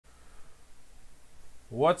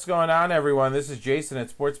What's going on, everyone? This is Jason at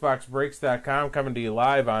SportsBoxBreaks.com coming to you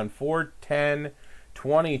live on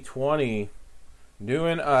 4/10/2020,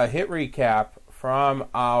 doing a hit recap from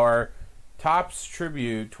our Topps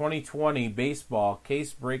Tribute 2020 baseball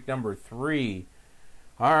case break number 3.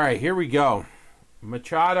 All right, here we go.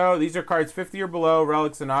 Machado, these are cards 50 or below,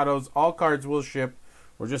 relics and autos. All cards will ship.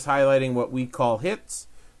 We're just highlighting what we call hits.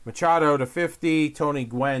 Machado to 50, Tony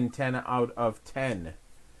Gwynn 10 out of 10.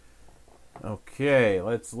 Okay,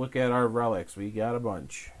 let's look at our relics. We got a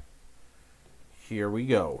bunch. Here we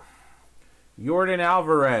go. Yordan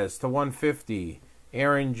Alvarez to 150.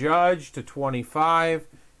 Aaron Judge to 25.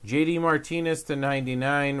 JD Martinez to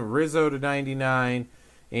 99. Rizzo to 99.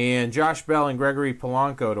 And Josh Bell and Gregory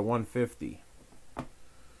Polanco to 150.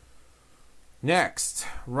 Next,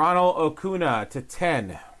 Ronald Acuna to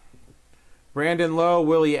 10. Brandon Lowe,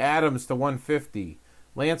 Willie Adams to 150.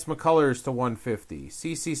 Lance McCullers to 150.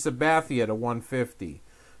 CC Sabathia to 150.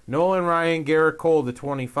 Nolan Ryan, Garrett Cole to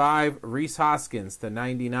 25. Rhys Hoskins to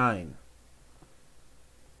 99.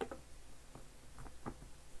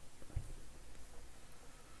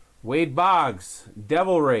 Wade Boggs,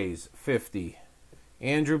 Devil Rays 50.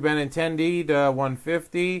 Andrew Benintendi to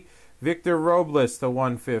 150. Victor Robles to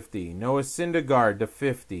 150. Noah Syndergaard to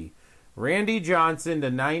 50. Randy Johnson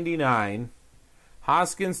to 99.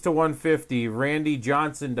 Hoskins to 150, Randy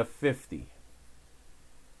Johnson to 50.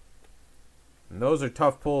 And those are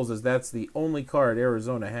tough pulls, as that's the only card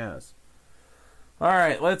Arizona has. All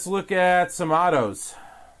right, let's look at some autos.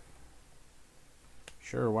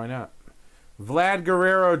 Sure, why not? Vlad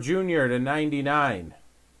Guerrero Jr. to 99.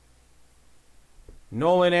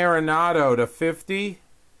 Nolan Arenado to 50.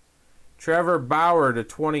 Trevor Bauer to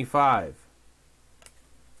 25.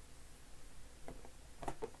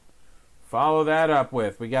 Follow that up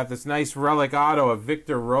with, we got this nice relic auto of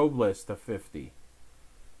Victor Robles to 50.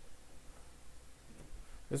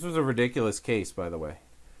 This was a ridiculous case, by the way.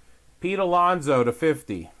 Pete Alonso to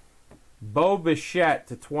 50. Bo Bichette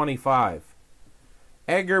to 25.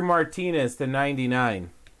 Edgar Martinez to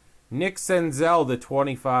 99. Nick Senzel to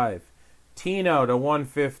 25. Tino to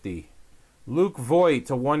 150. Luke Voit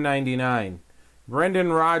to 199.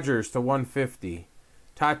 Brendan Rodgers to 150.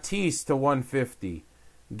 Tatis to 150.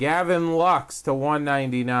 Gavin Lux to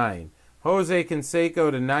 199. Jose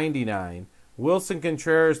Canseco to 99. Wilson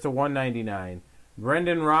Contreras to 199.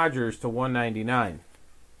 Brendan Rodgers to 199.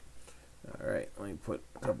 All right, let me put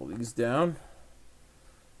a couple of these down.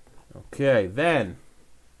 Okay, then.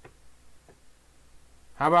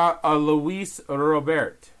 How about a Luis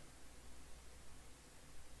Robert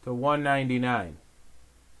to 199.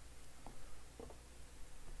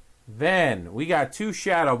 Then, we got 2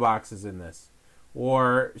 shadow boxes in this.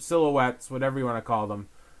 Or silhouettes, whatever you want to call them.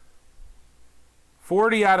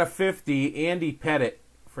 40 out of 50, Andy Pettitte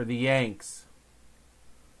for the Yanks.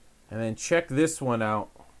 And then check this one out.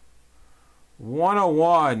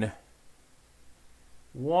 101.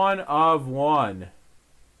 1 of 1.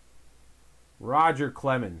 Roger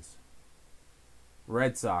Clemens.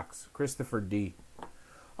 Red Sox. Christopher D.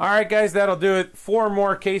 Alright guys, that'll do it. 4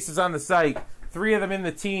 more cases on the site. 3 of them in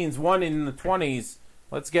the teens, 1 in the 20s.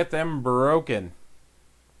 Let's get them broken.